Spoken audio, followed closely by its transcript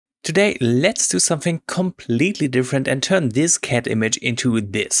Today, let's do something completely different and turn this cat image into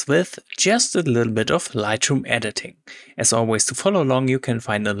this with just a little bit of Lightroom editing. As always, to follow along, you can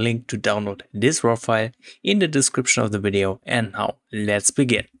find a link to download this raw file in the description of the video. And now let's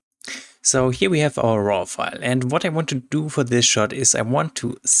begin. So here we have our raw file, and what I want to do for this shot is I want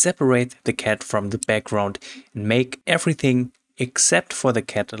to separate the cat from the background and make everything except for the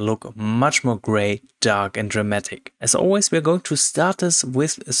cat look much more gray, dark and dramatic. As always, we're going to start this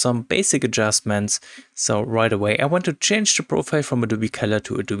with some basic adjustments. So right away I want to change the profile from Adobe Color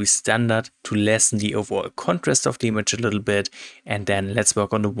to Adobe Standard to lessen the overall contrast of the image a little bit, and then let's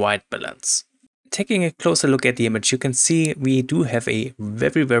work on the white balance. Taking a closer look at the image, you can see we do have a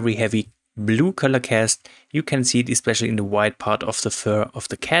very heavy blue color cast. You can see it especially in the white part of the fur of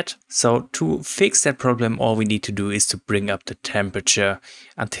the cat. So to fix that problem, all we need to do is to bring up the temperature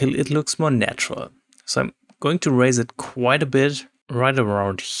until it looks more natural. So I'm going to raise it quite a bit, right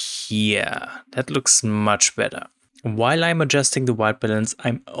around here. That looks much better. While I'm adjusting the white balance,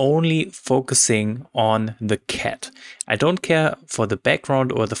 I'm only focusing on the cat. I don't care for the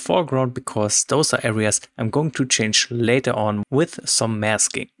background or the foreground because those are areas I'm going to change later on with some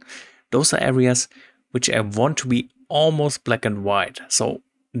masking. Those are areas which I want to be almost black and white. So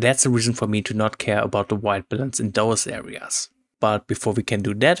that's the reason for me to not care about the white balance in those areas. But before we can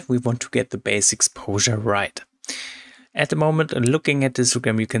do that, we want to get the base exposure right. At the moment, looking at this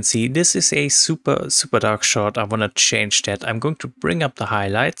histogram, you can see this is a super dark shot. I want to change that. I'm going to bring up the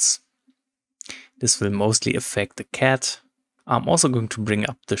highlights. This will mostly affect the cat. I'm also going to bring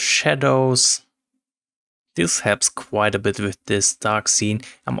up the shadows. This helps quite a bit with this dark scene.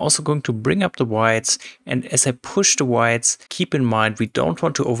 I'm also going to bring up the whites, and as I push the whites, keep in mind we don't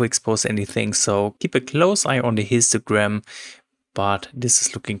want to overexpose anything, so keep a close eye on the histogram, but this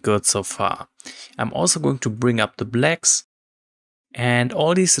is looking good so far. I'm also going to bring up the blacks, and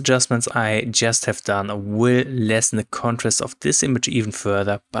all these adjustments I just have done will lessen the contrast of this image even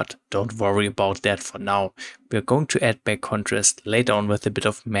further, but don't worry about that for now. We're going to add back contrast later on with a bit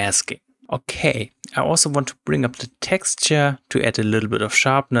of masking. Okay, I also want to bring up the texture to add a little bit of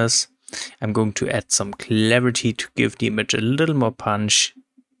sharpness. I'm going to add some clarity to give the image a little more punch.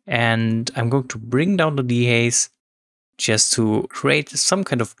 And I'm going to bring down the dehaze just to create some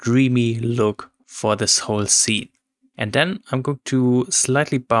kind of dreamy look for this whole scene. And then I'm going to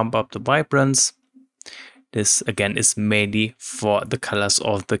slightly bump up the vibrance. This again is mainly for the colors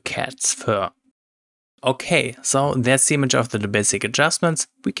of the cat's fur. Okay, so that's the image after the basic adjustments.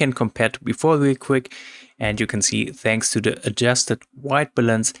 We can compare to before real quick, and you can see thanks to the adjusted white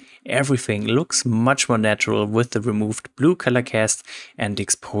balance, everything looks much more natural with the removed blue color cast, and the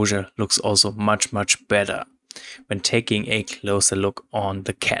exposure looks also much better when taking a closer look on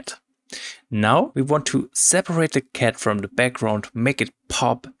the cat. Now we want to separate the cat from the background, make it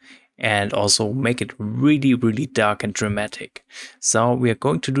pop, and also make it really dark and dramatic. So we are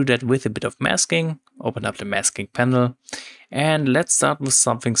going to do that with a bit of masking. Open up the masking panel, and let's start with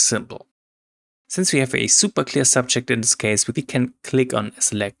something simple. Since we have a super clear subject in this case, we can click on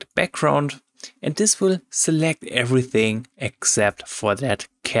select background, and this will select everything except for that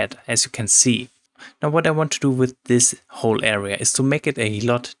cat, as you can see. Now what I want to do with this whole area is to make it a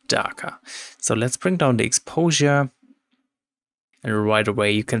lot darker. So let's bring down the exposure. And right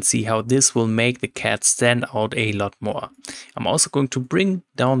away you can see how this will make the cat stand out a lot more. I'm also going to bring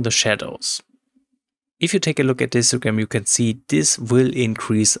down the shadows. If you take a look at this histogram, you can see this will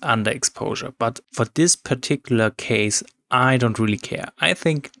increase underexposure. But for this particular case, I don't really care. I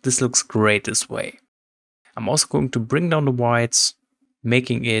think this looks great this way. I'm also going to bring down the whites,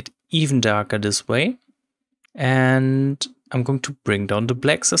 making it even darker this way. And I'm going to bring down the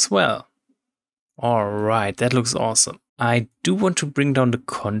blacks as well. Alright, that looks awesome. I do want to bring down the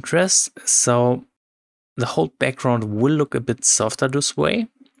contrast, so the whole background will look a bit softer this way.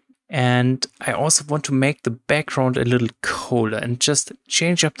 And I also want to make the background a little colder and just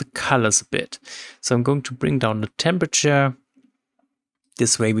change up the colors a bit. So I'm going to bring down the temperature.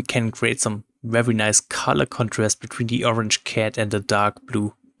 This way we can create some very nice color contrast between the orange cat and the dark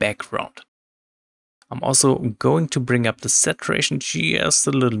blue background. I'm also going to bring up the saturation just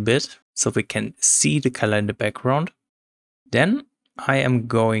a little bit so we can see the color in the background. Then I am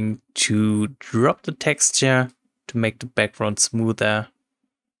going to drop the texture to make the background smoother.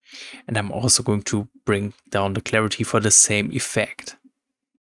 And I'm also going to bring down the clarity for the same effect.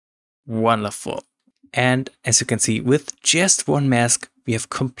 Wonderful. And as you can see, with just one mask, we have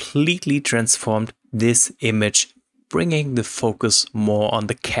completely transformed this image, bringing the focus more on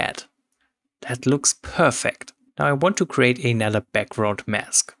the cat. That looks perfect. Now I want to create another background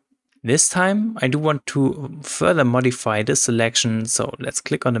mask. This time I do want to further modify this selection, so let's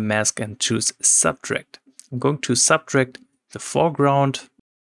click on the mask and choose subtract. I'm going to subtract the foreground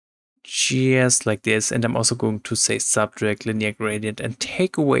just like this, and I'm also going to say subtract linear gradient and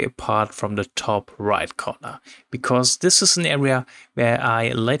take away a part from the top right corner, because this is an area where I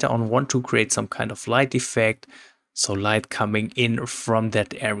later on want to create some kind of light effect, so light coming in from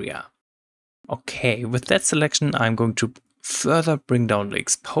that area. Okay, with that selection I'm going to further bring down the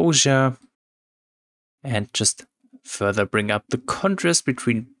exposure and just further bring up the contrast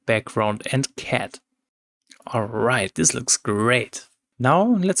between background and cat. Alright, this looks great. Now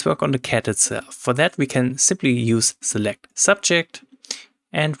let's work on the cat itself. For that we can simply use select subject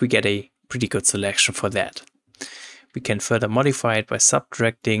and we get a pretty good selection for that. We can further modify it by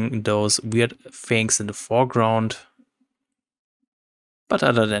subtracting those weird things in the foreground. But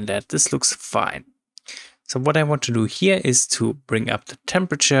other than that, this looks fine. So what I want to do here is to bring up the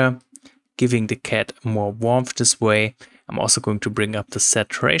temperature, giving the cat more warmth this way. I'm also going to bring up the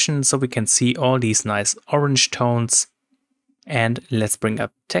saturation so we can see all these nice orange tones. And let's bring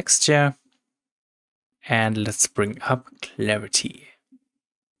up texture. And let's bring up clarity.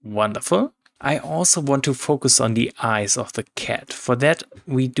 Wonderful. I also want to focus on the eyes of the cat. For that,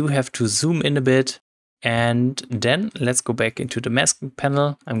 we do have to zoom in a bit. And then let's go back into the masking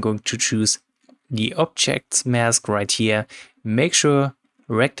panel. I'm going to choose the objects mask right here. Make sure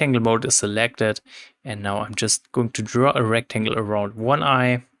rectangle mode is selected. And now I'm just going to draw a rectangle around one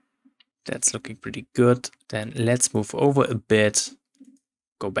eye. That's looking pretty good. Then let's move over a bit.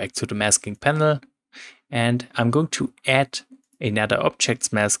 Go back to the masking panel. And I'm going to add another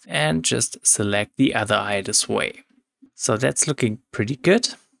objects mask and just select the other eye this way. So that's looking pretty good.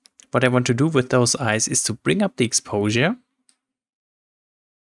 What I want to do with those eyes is to bring up the exposure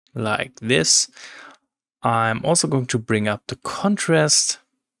like this. I'm also going to bring up the contrast.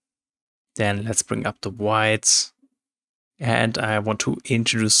 Then let's bring up the whites. And I want to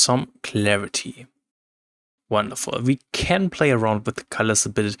introduce some clarity. Wonderful. We can play around with the colors a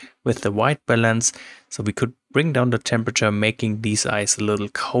bit with the white balance. So we could bring down the temperature, making these eyes a little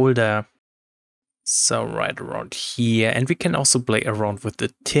colder. So right around here. And we can also play around with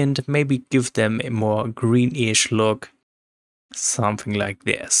the tint, maybe give them a more greenish look. Something like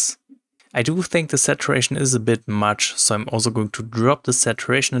this. I do think the saturation is a bit much, so I'm also going to drop the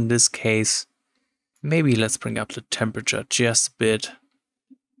saturation in this case. Maybe let's bring up the temperature just a bit,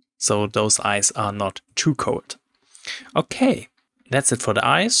 so those eyes are not too cold. Okay, that's it for the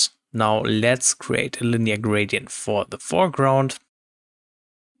eyes. Now let's create a linear gradient for the foreground.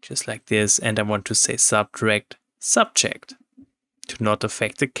 Just like this, and I want to say subtract subject to not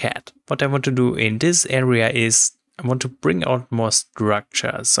affect the cat. What I want to do in this area is I want to bring out more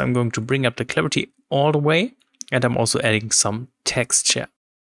structure. So I'm going to bring up the clarity all the way, and I'm also adding some texture.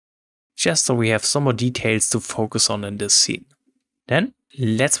 Just so we have some more details to focus on in this scene. Then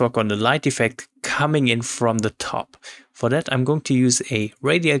let's work on the light effect coming in from the top. For that I'm going to use a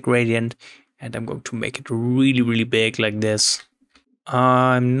radial gradient and I'm going to make it really big like this.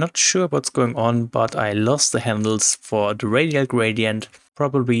 I'm not sure what's going on, but I lost the handles for the radial gradient.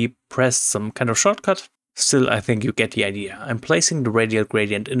 Probably pressed some kind of shortcut. Still, I think you get the idea. I'm placing the radial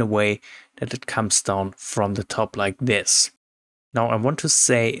gradient in a way that it comes down from the top like this. Now I want to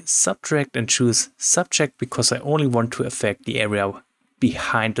say subtract and choose subject because I only want to affect the area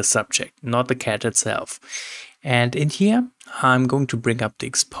behind the subject, not the cat itself. And in here, I'm going to bring up the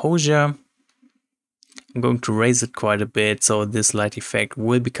exposure. I'm going to raise it quite a bit so this light effect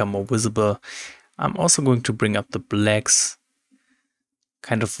will become more visible. I'm also going to bring up the blacks,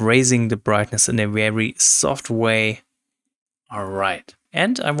 kind of raising the brightness in a very soft way. All right.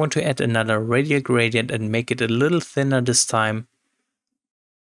 And I want to add another radial gradient and make it a little thinner this time.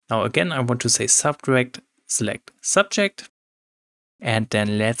 Now again, I want to say subtract, select subject, and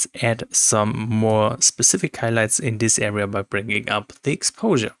then let's add some more specific highlights in this area by bringing up the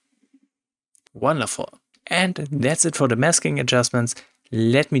exposure. Wonderful. And that's it for the masking adjustments.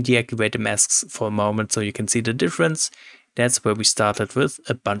 Let me deactivate the masks for a moment so you can see the difference. That's where we started with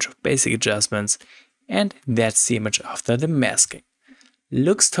a bunch of basic adjustments, and that's the image after the masking.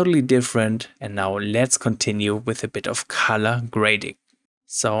 Looks totally different, and now let's continue with a bit of color grading.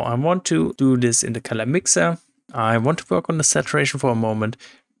 So I want to do this in the color mixer. I want to work on the saturation for a moment,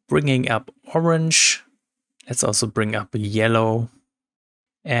 bringing up orange. Let's also bring up yellow.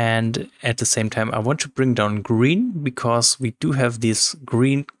 And at the same time, I want to bring down green because we do have these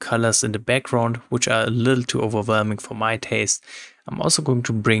green colors in the background, which are a little too overwhelming for my taste. I'm also going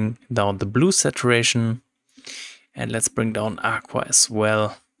to bring down the blue saturation, and let's bring down aqua as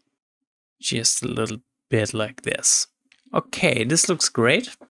well. Just a little bit like this. Okay, this looks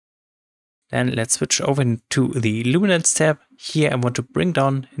great. Then let's switch over to the luminance tab. Here I want to bring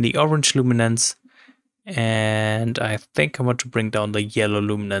down the orange luminance, and I think I want to bring down the yellow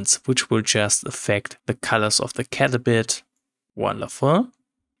luminance, which will just affect the colors of the cat a bit. Wonderful.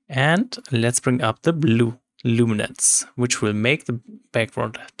 And let's bring up the blue luminance, which will make the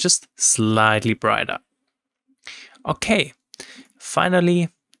background just slightly brighter. Okay, finally,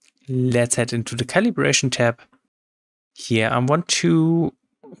 let's head into the calibration tab. Here I want to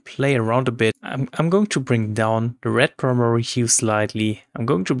play around a bit. I'm going to bring down the red primary hue slightly. I'm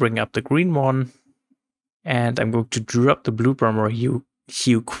going to bring up the green one, and I'm going to drop the blue primary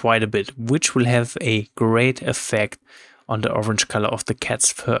hue quite a bit, which will have a great effect on the orange color of the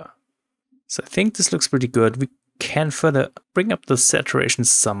cat's fur. So I think this looks pretty good. We can further bring up the saturation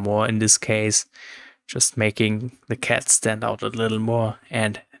some more in this case, just making the cat stand out a little more,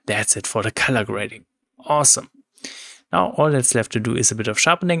 and that's it for the color grading. Awesome. Now all that's left to do is a bit of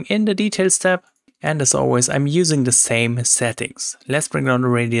sharpening in the details tab, and as always I'm using the same settings. Let's bring down the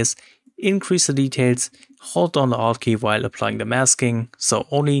radius, increase the details, hold down the Alt key while applying the masking, so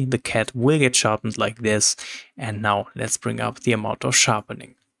only the cat will get sharpened like this. And now let's bring up the amount of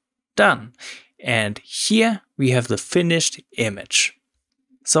sharpening. Done. And here we have the finished image.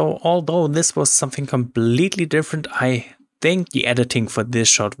 So although this was something completely different, I think the editing for this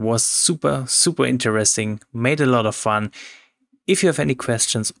shot was super interesting, made a lot of fun. If you have any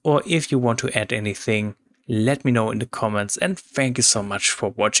questions or if you want to add anything, let me know in the comments, and thank you so much for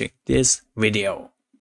watching this video.